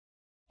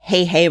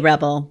Hey,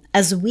 Rebel.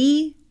 As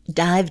we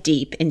dive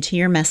deep into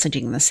your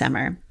messaging this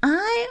summer,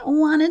 I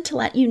wanted to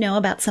let you know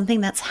about something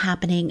that's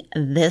happening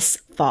this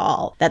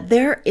fall, that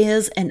there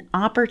is an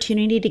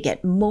opportunity to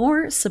get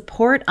more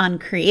support on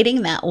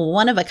creating that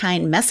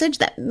one-of-a-kind message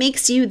that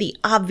makes you the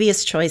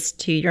obvious choice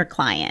to your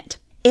client.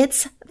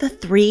 It's the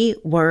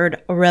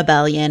 3-Word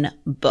Rebellion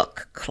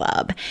Book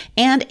Club,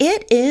 and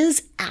it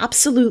is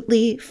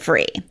absolutely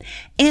free.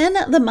 In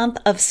the month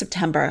of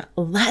September,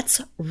 let's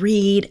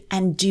read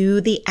and do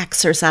the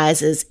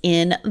exercises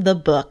in the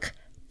book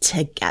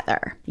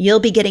together. You'll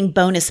be getting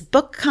bonus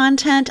book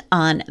content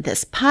on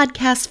this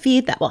podcast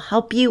feed that will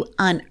help you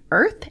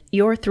unearth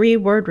your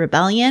 3-word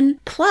rebellion.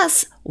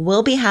 Plus,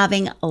 we'll be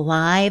having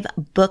live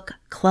book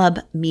club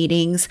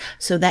meetings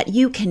so that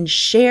you can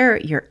share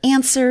your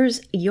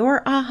answers,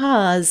 your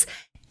ahas,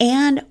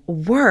 and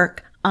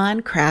work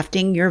on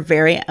crafting your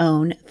very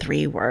own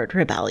 3-word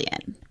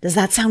rebellion. Does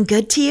that sound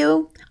good to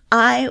you?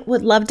 I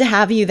would love to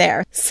have you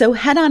there. So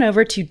head on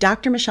over to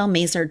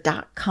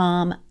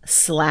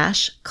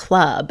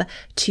drmichellemazur.com/club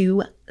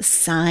to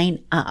sign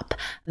up.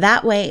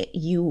 That way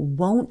you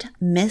won't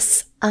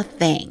miss a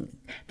thing.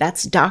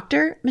 That's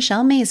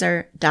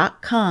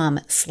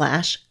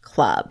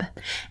drmichellemazur.com/club.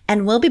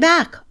 And we'll be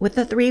back with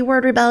the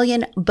 3-Word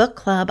Rebellion Book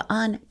Club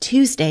on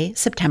Tuesday,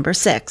 September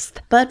 6th.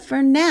 But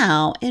for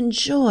now,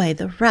 enjoy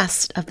the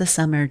rest of the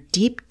summer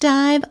deep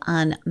dive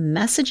on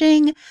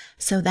messaging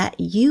so that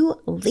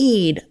you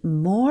lead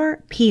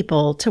more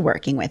people to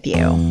working with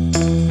you.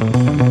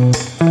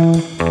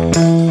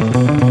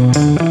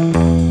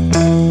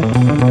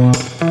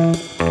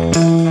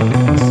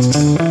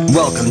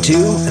 Welcome to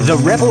the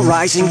Rebel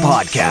Rising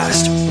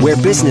Podcast, where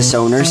business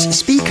owners,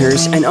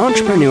 speakers, and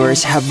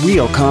entrepreneurs have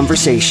real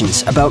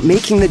conversations about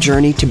making the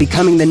journey to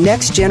becoming the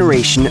next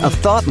generation of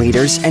thought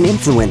leaders and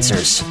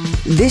influencers.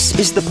 This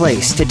is the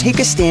place to take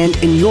a stand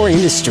in your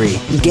industry,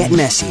 get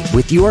messy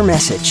with your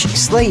message,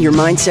 slay your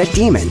mindset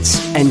demons,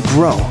 and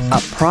grow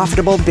a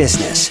profitable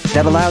business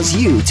that allows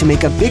you to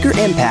make a bigger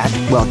impact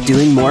while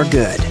doing more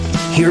good.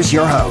 Here's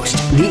your host,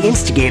 the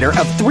instigator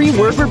of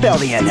 3-Word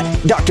Rebellion,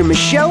 Dr.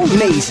 Michelle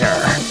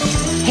Mazur.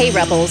 Hey,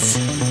 Rebels.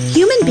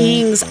 Human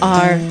beings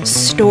are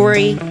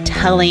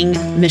storytelling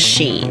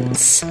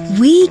machines.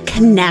 We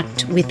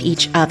connect with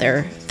each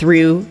other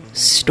through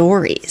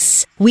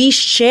stories. We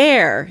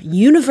share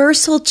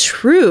universal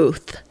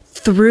truth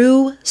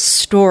through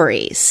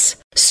stories.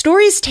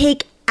 Stories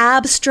take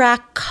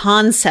abstract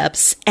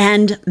concepts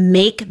and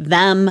make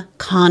them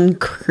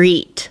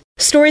concrete.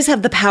 Stories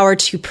have the power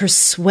to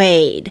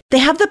persuade. They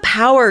have the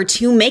power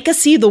to make us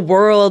see the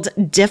world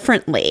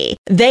differently.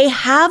 They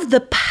have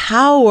the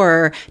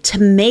power to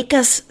make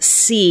us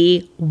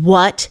see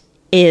what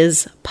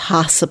is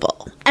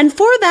possible. And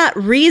for that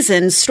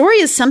reason, story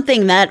is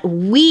something that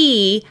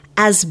we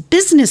as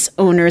business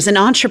owners and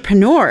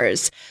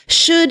entrepreneurs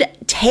should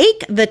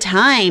take the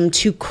time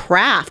to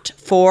craft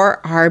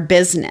for our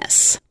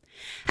business.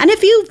 And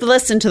if you've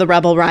listened to the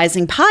Rebel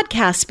Rising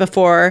podcast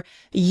before,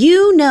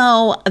 you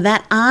know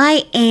that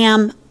I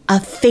am a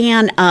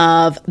fan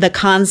of the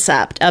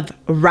concept of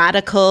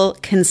radical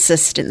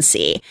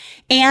consistency.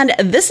 And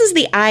this is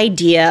the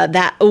idea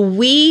that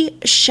we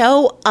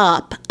show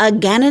up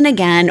again and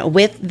again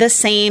with the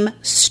same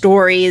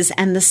stories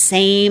and the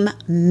same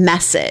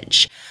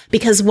message.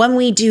 Because when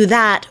we do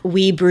that,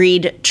 we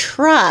breed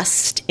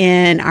trust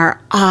in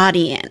our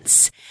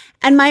audience.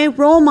 And my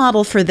role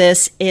model for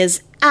this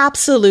is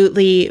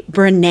absolutely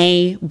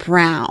Brené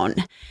Brown.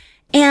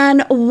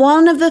 And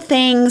one of the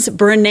things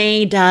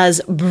Brené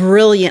does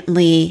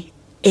brilliantly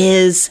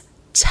is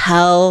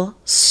tell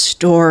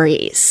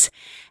stories.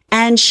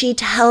 And she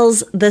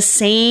tells the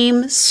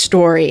same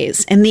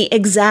stories in the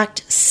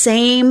exact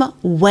same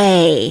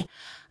way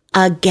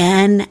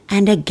again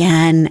and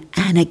again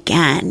and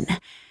again.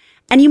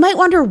 And you might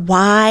wonder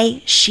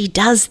why she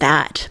does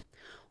that.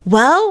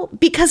 Well,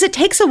 because it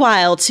takes a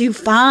while to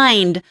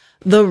find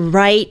the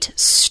right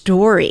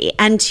story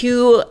and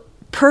to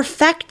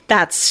perfect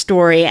that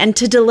story and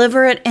to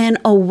deliver it in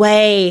a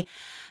way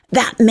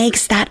that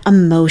makes that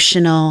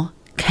emotional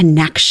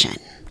connection.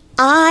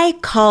 I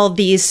call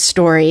these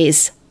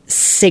stories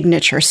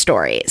signature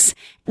stories.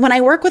 When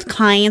I work with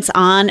clients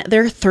on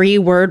their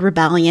 3-word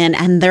rebellion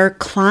and their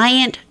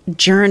client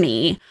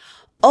journey,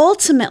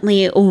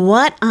 ultimately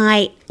what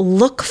I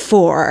look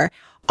for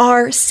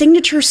are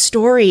signature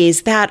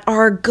stories that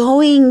are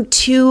going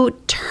to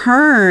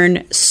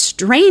turn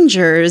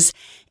strangers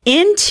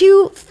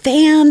into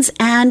fans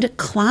and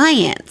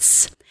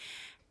clients.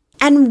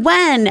 And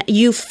when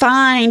you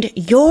find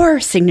your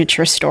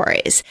signature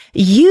stories,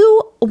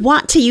 you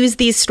want to use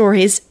these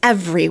stories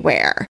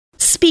everywhere.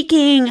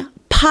 Speaking,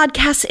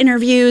 podcast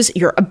interviews,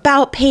 your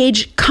about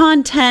page,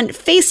 content,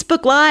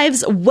 Facebook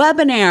Lives,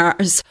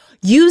 webinars.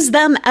 Use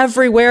them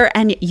everywhere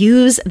and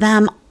use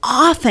them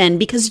often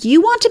because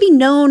you want to be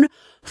known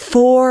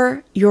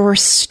for your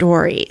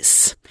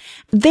stories.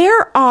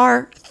 There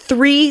are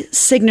 3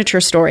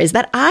 signature stories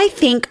that I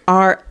think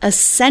are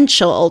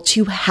essential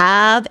to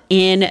have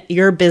in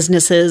your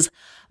business's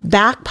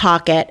back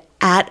pocket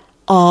at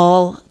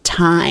all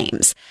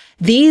times.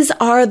 These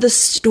are the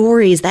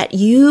stories that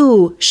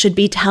you should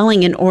be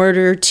telling in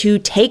order to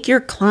take your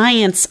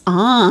clients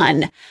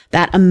on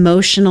that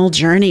emotional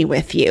journey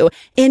with you,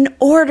 in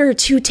order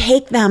to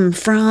take them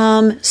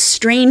from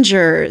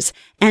strangers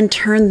and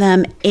turn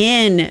them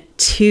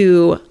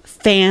into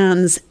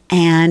fans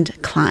and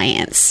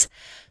clients.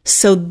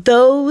 So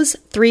those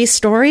 3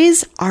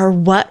 stories are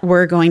what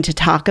we're going to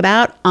talk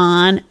about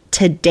on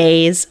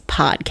today's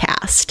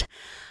podcast.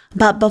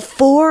 But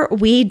before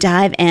we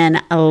dive in,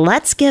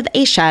 let's give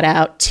a shout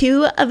out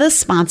to the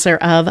sponsor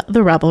of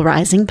the Rebel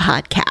Rising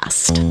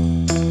podcast.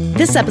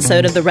 This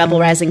episode of the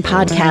Rebel Rising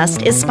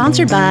podcast is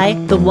sponsored by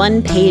the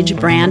One Page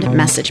Brand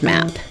Message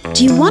Map.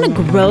 Do you want to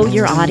grow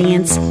your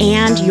audience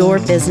and your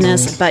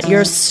business, but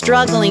you're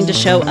struggling to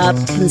show up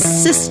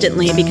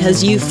consistently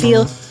because you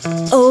feel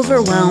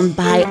overwhelmed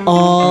by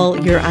all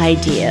your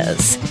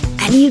ideas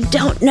and you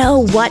don't know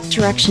what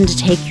direction to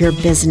take your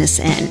business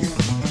in?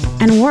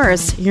 And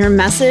worse, your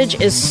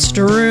message is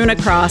strewn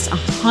across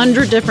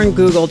 100 different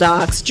Google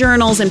Docs,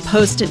 journals, and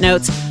Post-it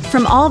notes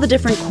from all the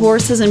different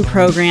courses and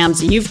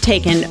programs you've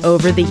taken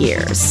over the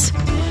years.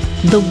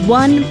 The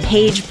One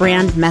Page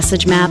Brand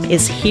Message Map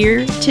is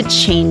here to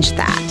change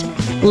that.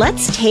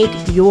 Let's take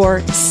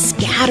your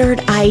scattered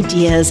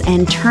ideas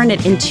and turn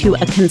it into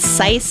a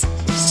concise,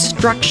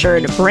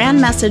 structured brand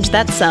message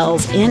that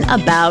sells in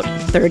about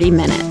 30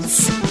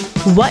 minutes.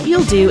 What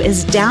you'll do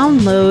is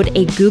download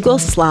a Google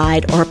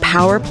Slide or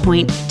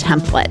PowerPoint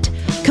template.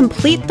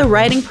 Complete the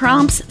writing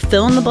prompts,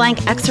 fill in the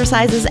blank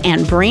exercises,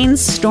 and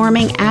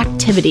brainstorming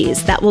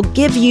activities that will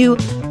give you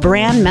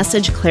brand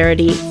message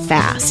clarity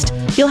fast.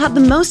 You'll have the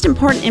most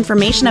important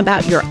information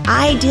about your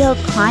ideal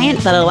client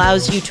that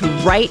allows you to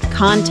write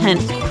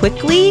content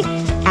quickly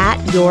at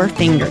your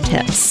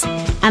fingertips.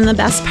 And the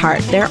best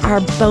part, there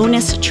are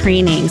bonus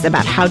trainings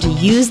about how to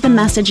use the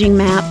messaging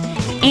map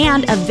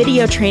and a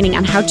video training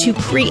on how to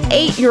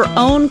create your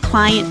own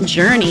client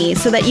journey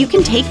so that you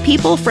can take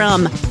people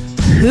from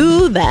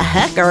who the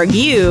heck are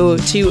you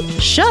to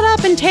shut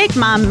up and take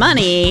my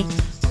money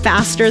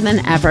faster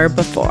than ever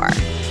before.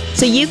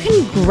 So you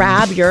can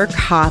grab your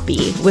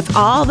copy with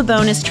all the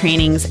bonus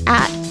trainings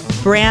at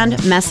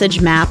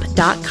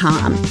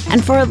brandmessagemap.com.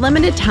 And for a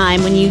limited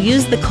time, when you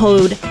use the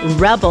code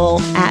REBEL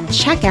at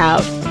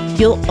checkout,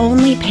 you'll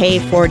only pay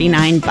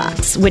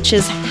 $49, which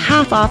is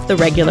half off the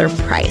regular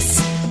price.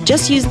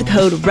 Just use the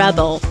code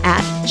REBEL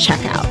at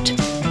checkout.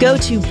 Go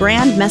to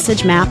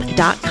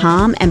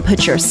brandmessagemap.com and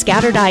put your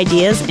scattered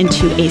ideas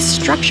into a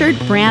structured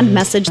brand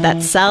message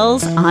that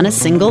sells on a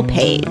single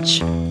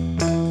page.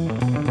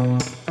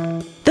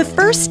 The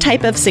first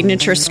type of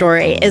signature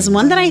story is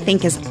one that I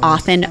think is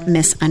often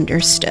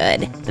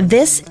misunderstood.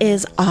 This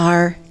is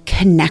our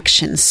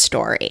connection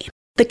story.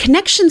 The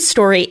connection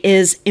story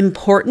is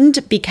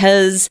important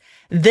because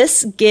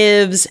this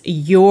gives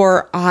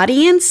your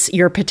audience,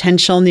 your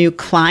potential new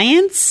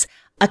clients,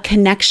 a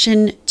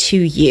connection to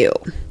you.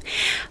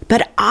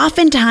 But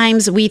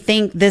oftentimes we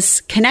think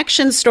this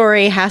connection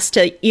story has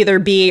to either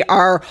be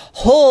our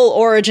whole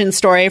origin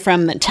story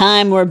from the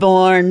time we're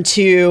born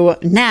to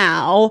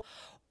now,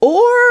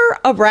 or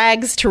a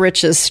rags to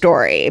riches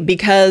story,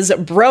 because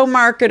bro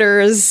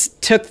marketers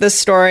took this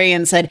story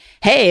and said,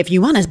 hey, if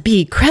you want to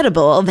be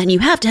credible, then you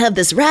have to have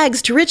this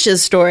rags to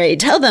riches story.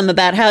 Tell them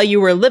about how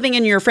you were living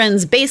in your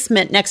friend's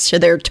basement next to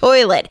their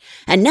toilet,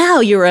 and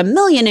now you're a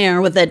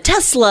millionaire with a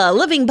Tesla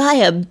living by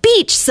a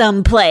beach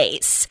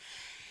someplace.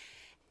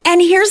 And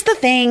here's the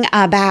thing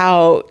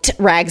about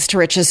rags to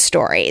riches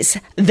stories.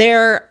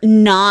 They're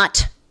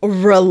not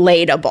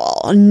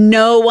relatable.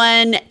 No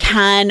one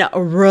can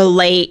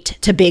relate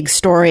to big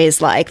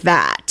stories like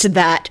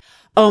that,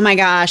 oh my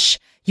gosh,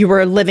 you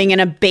were living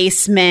in a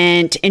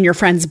basement in your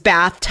friend's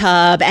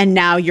bathtub and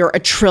now you're a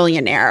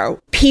trillionaire.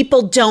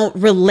 People don't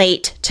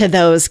relate to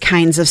those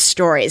kinds of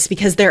stories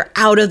because they're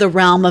out of the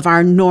realm of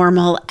our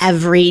normal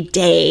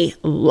everyday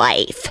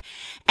life.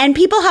 And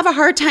people have a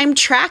hard time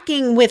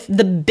tracking with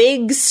the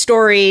big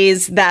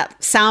stories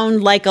that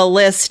sound like a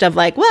list of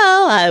like,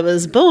 well, I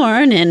was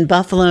born in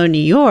Buffalo, New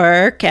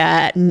York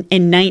in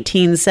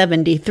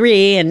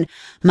 1973, and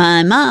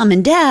my mom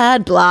and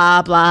dad,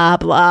 blah, blah,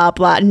 blah,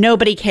 blah.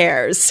 Nobody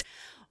cares.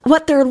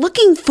 What they're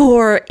looking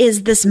for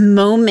is this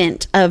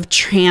moment of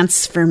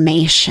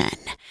transformation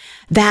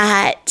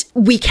that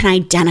we can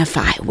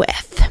identify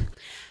with.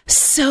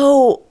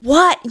 So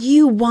what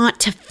you want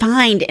to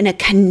find in a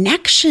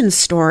connection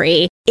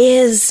story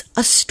is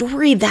a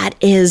story that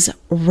is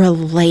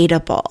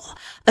relatable,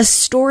 a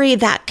story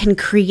that can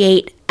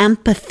create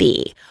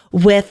empathy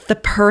with the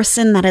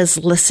person that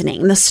is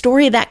listening, the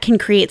story that can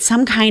create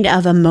some kind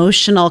of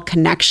emotional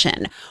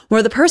connection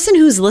where the person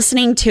who's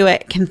listening to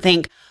it can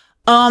think,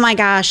 oh my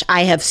gosh,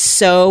 I have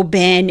so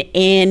been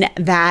in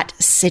that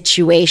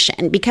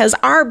situation, because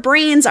our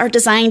brains are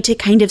designed to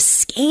kind of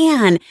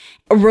scan,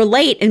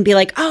 relate, and be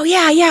like, oh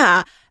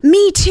yeah,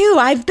 me too.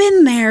 I've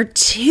been there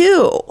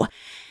too.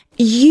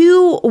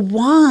 You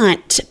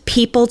want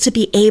people to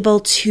be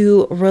able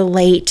to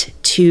relate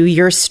to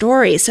your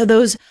story. So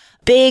those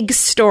big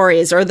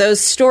stories or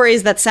those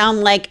stories that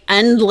sound like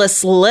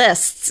endless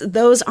lists,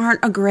 those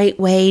aren't a great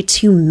way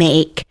to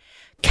make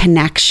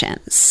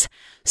connections.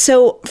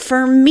 So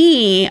for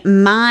me,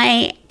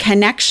 my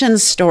connection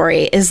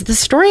story is the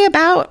story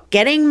about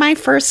getting my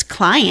first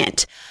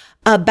client,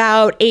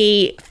 about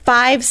a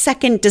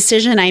 5-second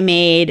decision I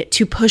made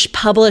to push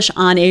publish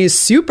on a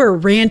super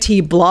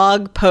ranty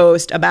blog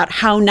post about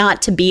how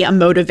not to be a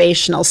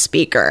motivational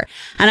speaker.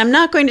 And I'm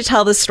not going to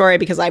tell this story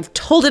because I've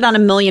told it on a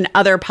million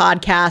other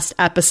podcast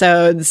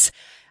episodes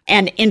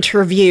and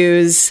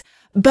interviews.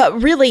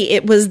 But really,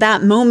 it was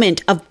that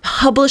moment of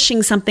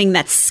publishing something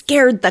that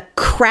scared the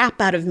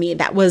crap out of me.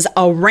 That was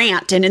a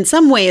rant. And in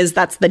some ways,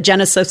 that's the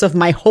genesis of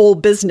my whole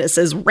business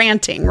is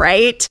ranting,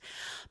 right?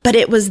 But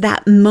it was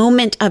that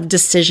moment of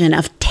decision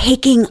of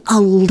taking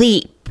a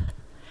leap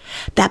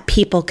that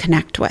people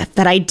connect with,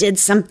 that I did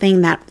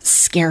something that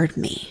scared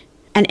me.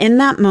 And in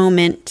that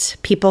moment,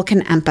 people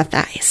can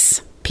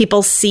empathize.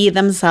 People see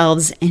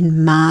themselves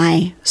in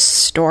my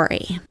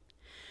story.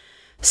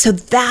 So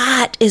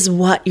that is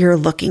what you're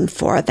looking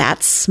for,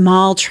 that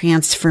small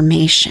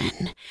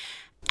transformation.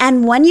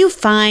 And when you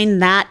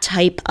find that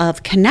type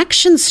of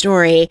connection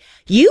story,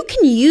 you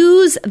can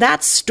use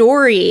that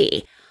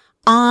story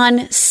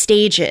on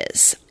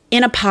stages,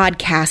 in a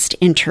podcast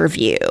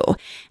interview,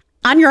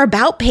 on your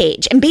about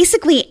page, and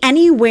basically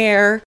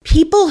anywhere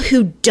people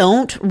who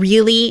don't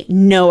really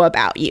know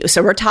about you.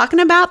 So we're talking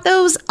about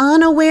those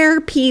unaware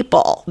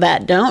people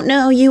that don't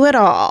know you at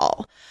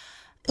all.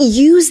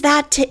 Use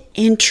that to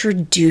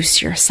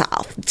introduce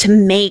yourself, to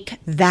make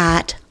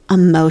that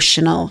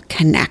emotional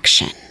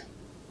connection.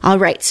 All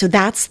right, so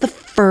that's the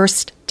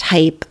first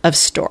type of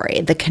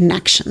story, the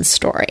connection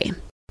story.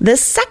 The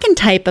second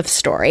type of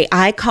story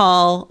I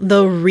call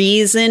the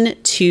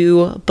reason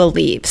to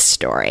believe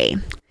story.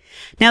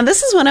 Now,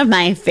 this is one of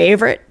my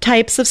favorite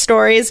types of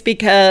stories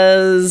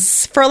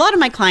because for a lot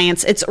of my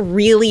clients, it's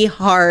really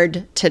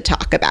hard to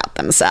talk about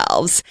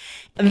themselves.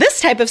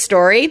 This type of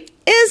story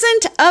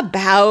isn't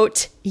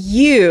about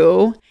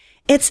you.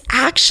 It's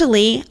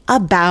actually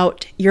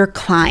about your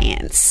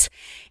clients.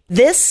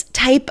 This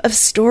type of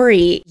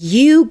story,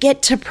 you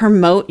get to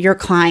promote your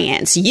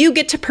clients. You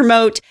get to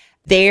promote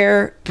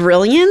their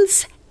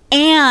brilliance,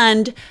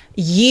 and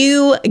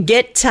you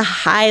get to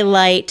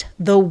highlight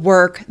the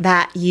work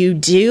that you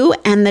do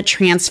and the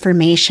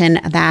transformation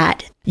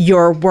that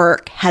your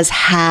work has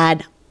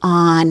had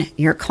on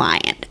your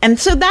client. And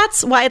so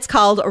that's why it's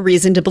called a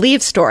reason to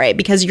believe story,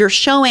 because you're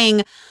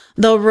showing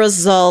the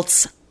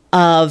results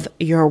of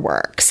your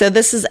work. So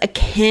this is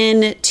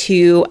akin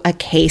to a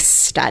case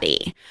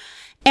study.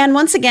 And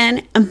once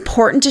again,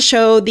 important to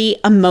show the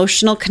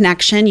emotional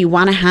connection. You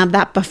want to have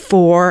that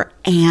before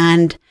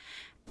and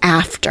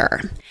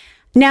after.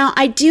 Now,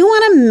 I do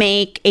want to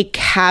make a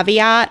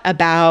caveat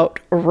about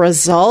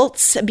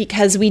results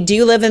because we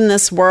do live in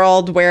this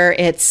world where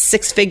it's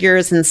 6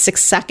 figures in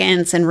 6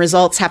 seconds and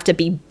results have to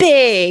be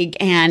big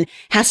and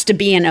has to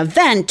be an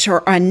event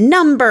or a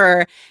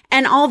number.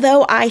 And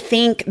although I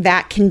think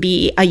that can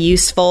be a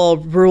useful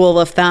rule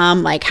of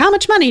thumb, like how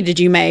much money did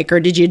you make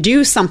or did you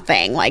do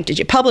something? Like, did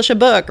you publish a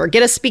book or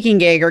get a speaking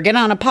gig or get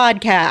on a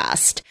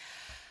podcast?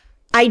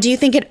 I do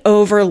think it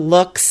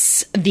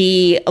overlooks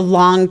the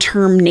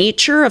long-term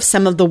nature of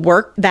some of the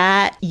work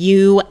that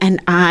you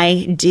and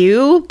I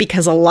do,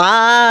 because a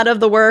lot of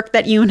the work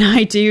that you and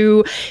I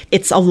do,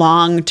 it's a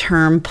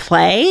long-term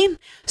play.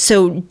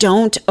 So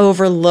don't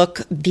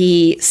overlook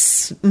the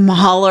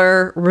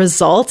smaller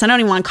results. I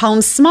don't even want to call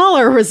them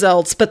smaller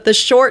results, but the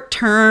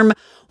short-term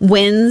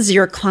wins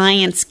your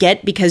clients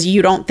get because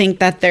you don't think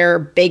that they're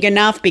big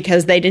enough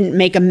because they didn't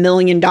make $1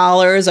 million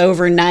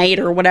overnight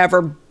or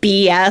whatever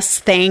BS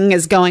thing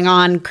is going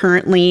on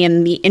currently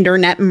in the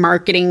internet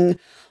marketing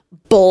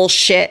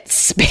bullshit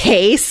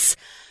space.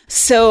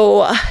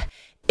 So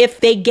if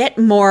they get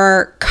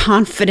more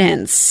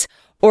confidence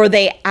or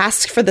they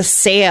ask for the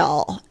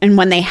sale, and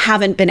when they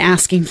haven't been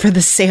asking for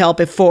the sale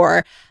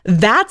before,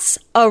 that's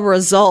a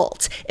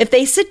result. If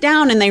they sit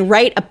down and they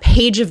write a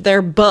page of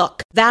their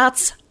book,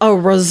 that's a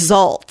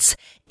result.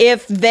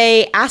 If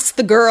they ask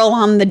the girl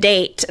on the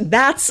date,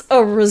 that's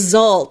a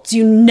result.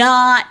 Do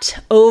not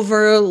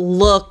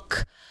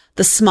overlook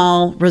the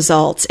small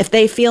results. If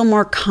they feel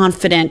more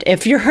confident,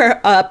 if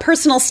you're a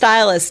personal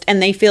stylist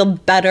and they feel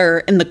better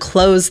in the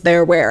clothes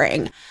they're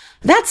wearing,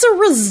 that's a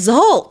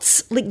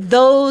result. Like,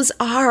 those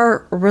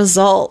are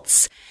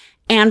results.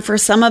 And for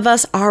some of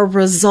us, our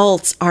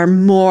results are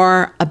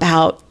more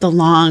about the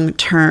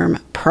long-term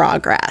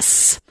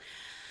progress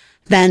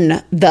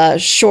than the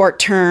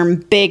short-term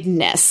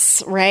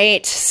bigness,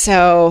 right?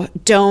 So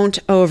don't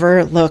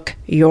overlook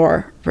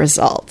your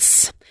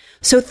results.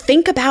 So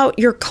think about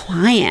your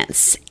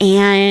clients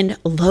and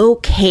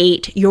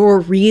locate your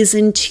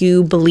reason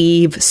to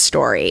believe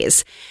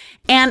stories.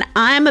 And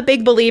I'm a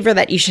big believer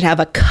that you should have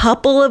a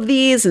couple of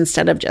these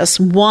instead of just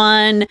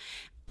one.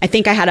 I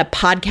think I had a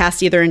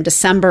podcast either in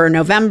December or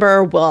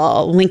November.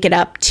 We'll link it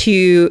up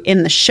to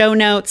in the show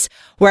notes,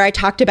 where I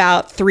talked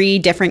about 3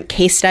 different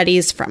case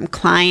studies from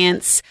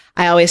clients.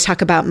 I always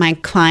talk about my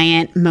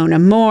client, Mona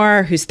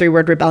Moore, whose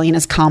 3-word rebellion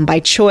is calm by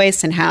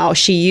choice, and how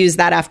she used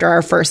that after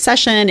our first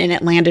session, and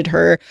it landed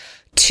her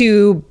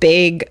 2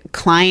 big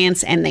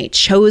clients, and they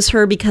chose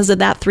her because of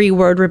that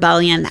 3-word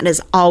rebellion. That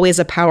is always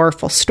a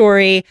powerful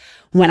story.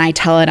 When I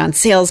tell it on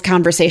sales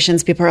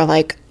conversations, people are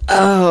like,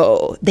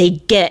 oh, they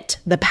get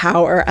the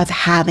power of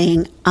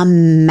having a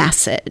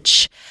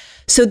message.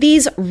 So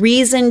these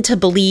reason to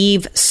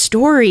believe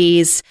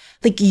stories,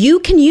 like,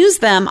 you can use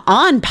them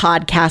on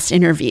podcast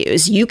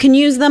interviews. You can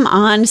use them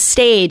on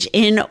stage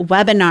in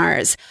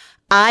webinars.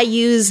 I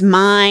use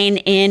mine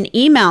in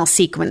email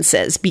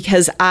sequences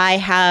because I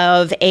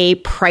have a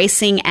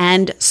pricing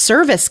and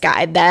service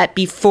guide that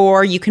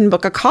before you can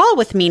book a call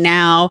with me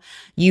now,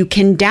 you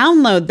can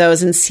download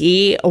those and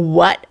see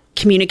what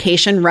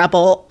Communication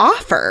Rebel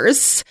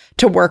offers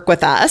to work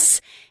with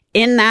us.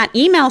 In that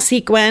email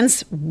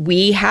sequence,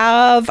 we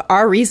have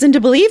our reason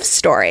to believe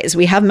stories.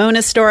 We have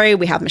Mona's story.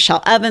 We have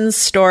Michelle Evans'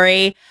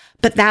 story.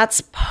 But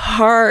that's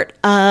part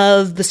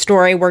of the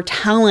story we're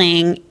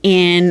telling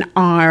in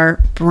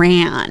our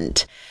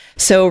brand.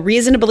 So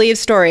reason to believe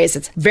stories,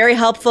 it's very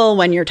helpful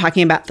when you're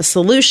talking about the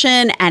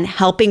solution and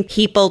helping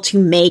people to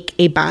make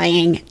a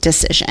buying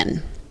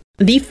decision.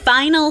 The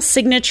final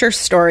signature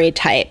story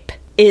type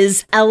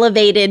is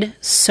elevated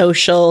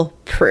social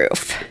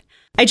proof.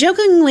 I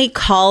jokingly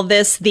call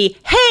this the,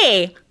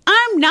 hey,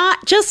 I'm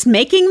not just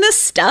making this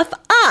stuff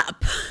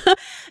up.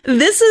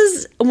 This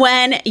is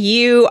when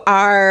you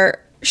are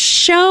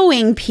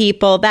showing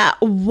people that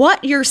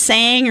what you're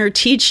saying or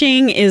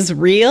teaching is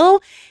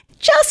real,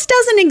 just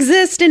doesn't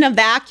exist in a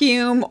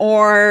vacuum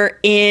or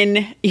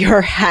in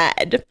your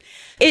head.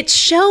 It's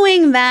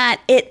showing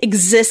that it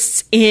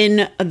exists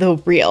in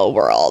the real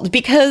world,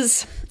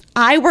 because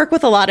I work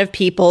with a lot of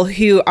people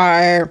who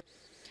are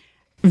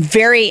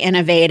very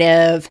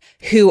innovative,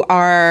 who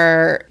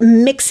are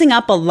mixing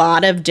up a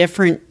lot of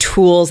different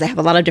tools. They have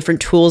a lot of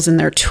different tools in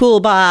their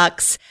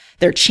toolbox.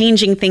 They're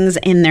changing things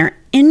in their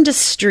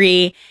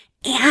industry.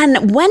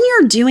 And when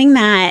you're doing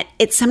that,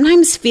 it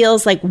sometimes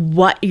feels like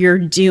what you're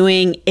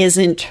doing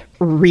isn't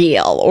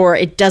real, or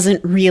it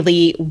doesn't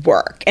really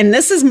work. And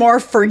this is more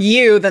for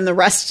you than the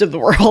rest of the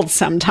world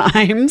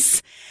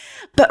sometimes.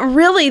 But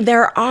really,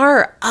 there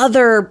are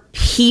other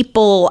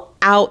people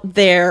out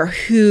there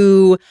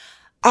who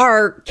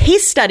are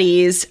case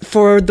studies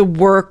for the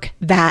work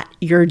that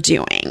you're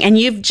doing. And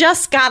you've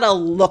just got to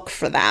look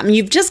for them.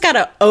 You've just got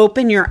to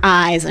open your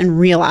eyes and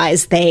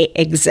realize they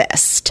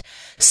exist.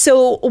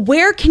 So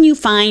where can you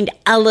find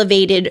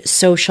elevated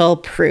social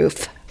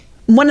proof?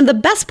 One of the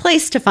best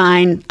places to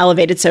find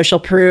elevated social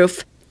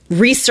proof,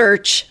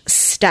 research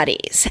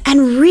studies.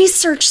 And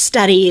research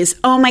studies,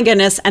 oh my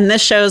goodness, and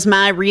this shows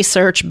my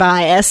research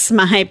bias,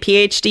 my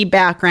PhD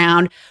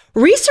background.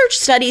 Research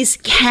studies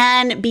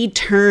can be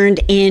turned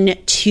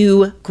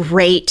into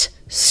great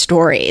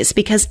stories,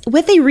 because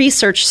with a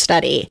research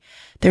study,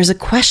 there's a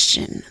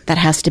question that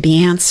has to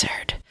be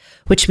answered,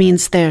 which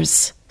means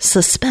there's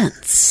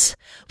suspense.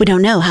 We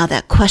don't know how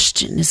that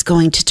question is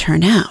going to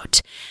turn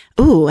out.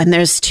 Ooh, and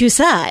there's 2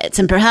 sides,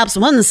 and perhaps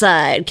one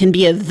side can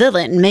be a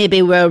villain.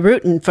 Maybe we're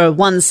rooting for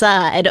one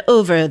side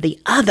over the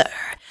other.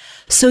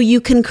 So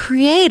you can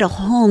create a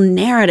whole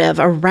narrative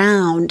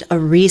around a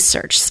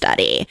research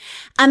study.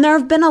 And there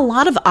have been a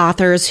lot of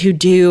authors who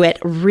do it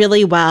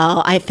really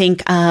well. I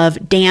think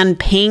of Dan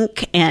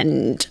Pink,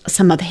 and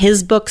some of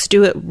his books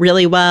do it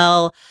really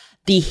well.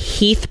 The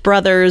Heath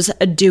brothers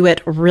do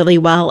it really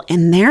well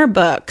in their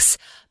books.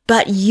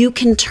 But you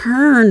can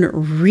turn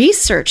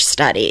research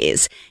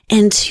studies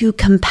into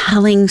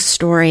compelling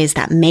stories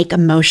that make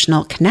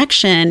emotional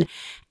connection,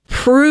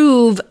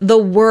 prove the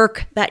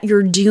work that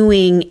you're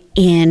doing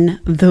in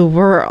the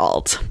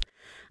world.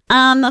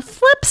 On the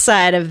flip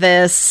side of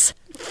this,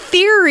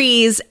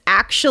 theories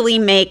actually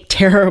make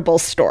terrible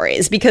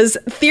stories, because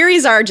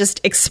theories are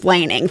just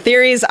explaining.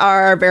 Theories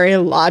are very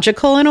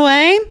logical in a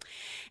way.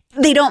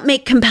 They don't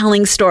make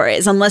compelling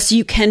stories unless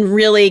you can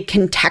really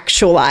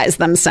contextualize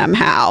them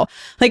somehow.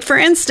 Like, for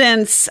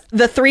instance,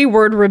 the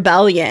 3-word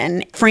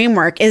rebellion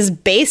framework is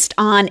based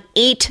on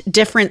 8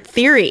 different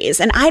theories.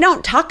 And I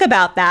don't talk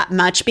about that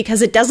much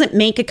because it doesn't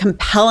make a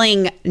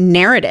compelling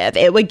narrative.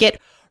 It would get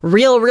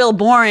real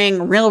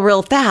boring,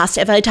 real fast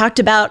if I talked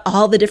about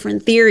all the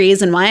different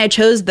theories and why I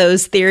chose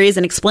those theories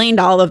and explained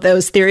all of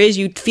those theories.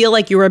 You'd feel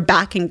like you were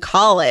back in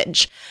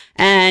college,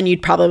 and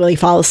you'd probably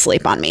fall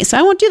asleep on me. So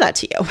I won't do that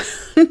to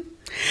you.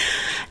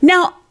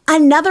 Now,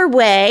 another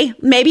way,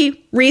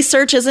 maybe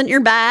research isn't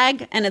your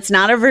bag and it's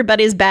not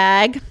everybody's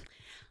bag.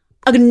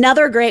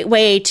 Another great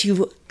way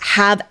to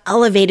have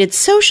elevated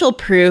social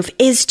proof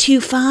is to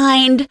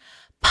find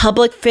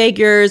public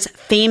figures,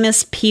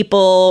 famous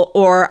people,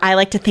 or I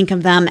like to think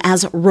of them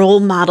as role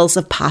models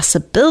of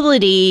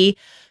possibility,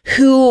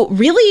 who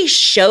really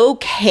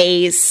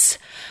showcase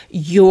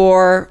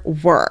your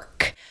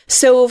work.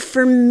 So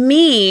for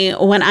me,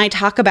 when I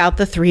talk about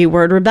the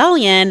 3-word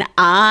rebellion,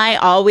 I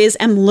always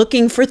am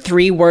looking for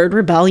 3-word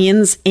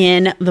rebellions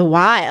in the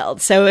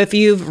wild. So if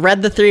you've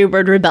read the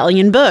 3-word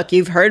rebellion book,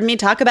 you've heard me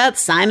talk about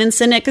Simon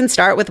Sinek and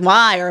Start With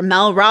Why, or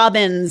Mel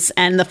Robbins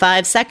and the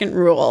 5-second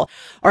rule.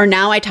 Or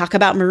now I talk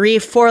about Marie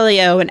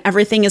Forleo and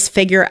everything is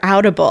figure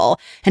outable.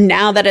 And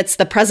now that it's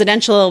the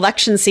presidential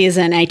election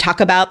season, I talk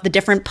about the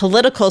different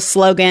political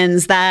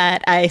slogans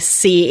that I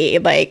see,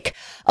 like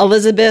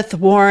Elizabeth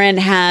Warren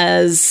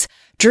has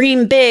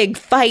dream big,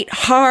 fight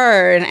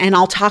hard. And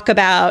I'll talk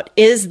about,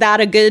 is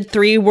that a good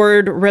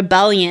 3-word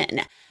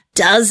rebellion?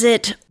 Does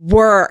it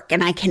work?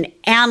 And I can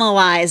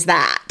analyze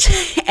that.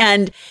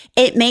 And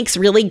it makes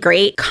really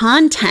great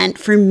content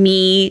for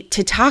me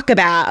to talk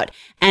about.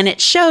 And it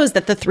shows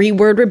that the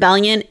 3-word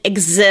rebellion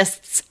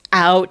exists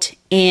out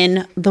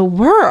in the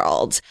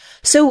world.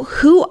 So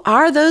who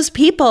are those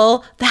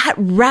people that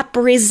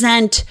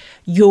represent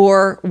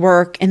your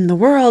work in the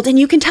world? And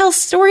you can tell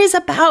stories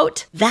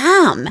about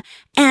them,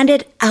 and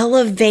it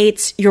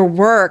elevates your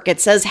work.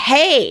 It says,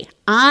 hey,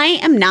 I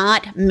am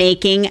not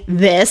making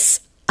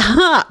this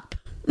up.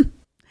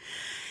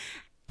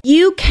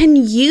 You can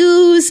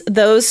use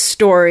those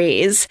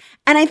stories.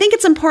 And I think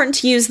it's important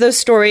to use those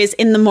stories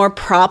in the more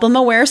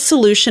problem-aware,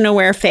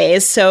 solution-aware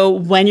phase. So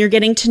when you're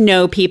getting to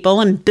know people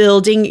and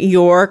building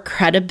your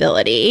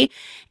credibility,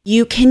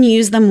 you can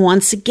use them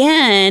once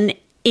again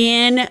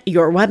in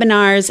your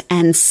webinars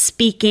and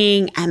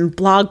speaking and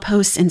blog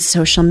posts and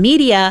social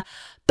media.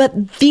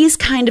 But these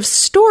kind of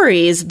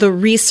stories, the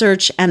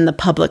research and the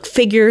public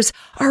figures,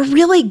 are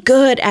really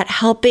good at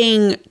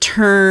helping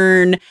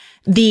turn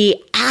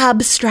the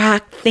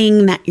abstract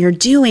thing that you're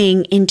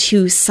doing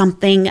into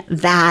something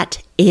that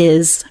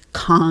is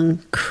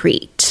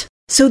concrete.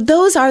 So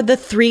those are the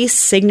 3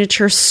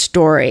 signature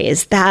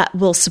stories that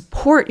will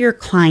support your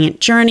client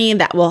journey,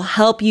 that will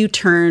help you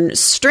turn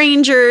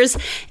strangers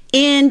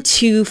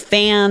into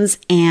fans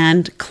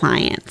and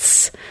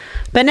clients.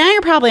 But now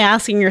you're probably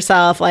asking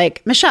yourself,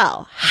 like,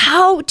 Michelle,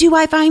 how do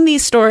I find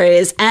these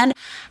stories? And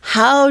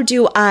how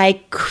do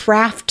I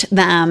craft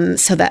them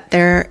so that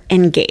they're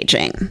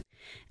engaging?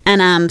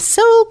 And I'm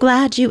so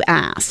glad you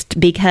asked,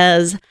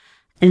 because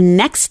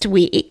next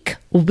week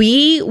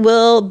we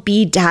will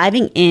be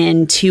diving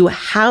into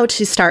how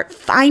to start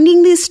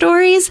finding these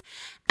stories,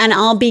 and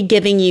I'll be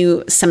giving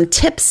you some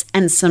tips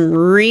and some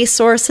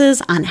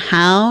resources on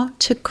how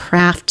to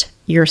craft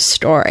your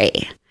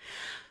story.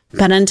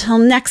 But until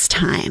next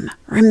time,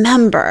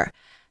 remember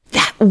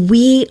that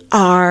we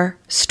are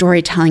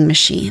storytelling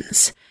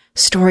machines.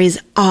 Stories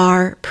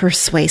are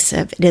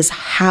persuasive. It is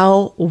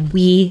how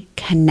we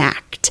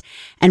connect.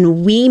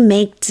 And we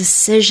make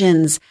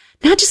decisions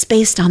not just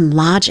based on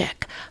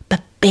logic,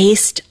 but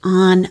based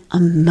on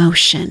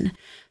emotion.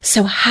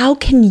 So how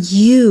can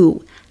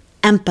you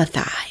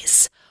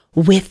empathize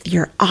with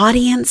your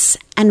audience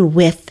and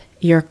with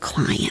your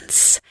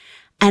clients?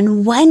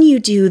 And when you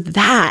do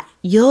that,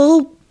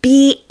 you'll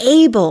be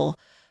able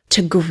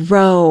to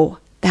grow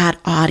that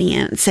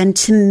audience and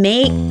to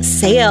make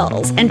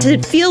sales and to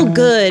feel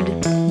good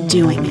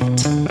doing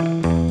it.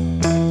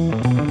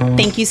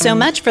 Thank you so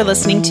much for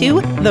listening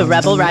to the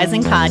Rebel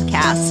Rising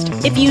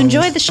podcast. If you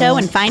enjoyed the show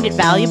and find it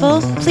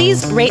valuable,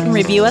 please rate and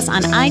review us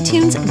on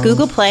iTunes,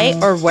 Google Play,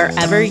 or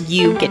wherever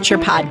you get your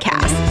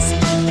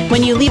podcasts.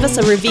 When you leave us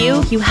a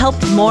review, you help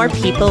more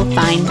people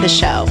find the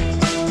show.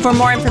 For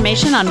more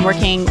information on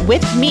working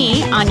with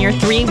me on your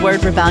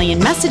 3-word rebellion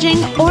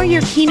messaging or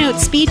your keynote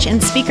speech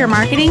and speaker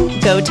marketing,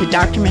 go to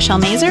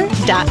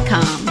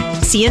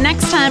drmichellemazur.com. See you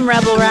next time,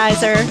 Rebel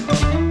Riser.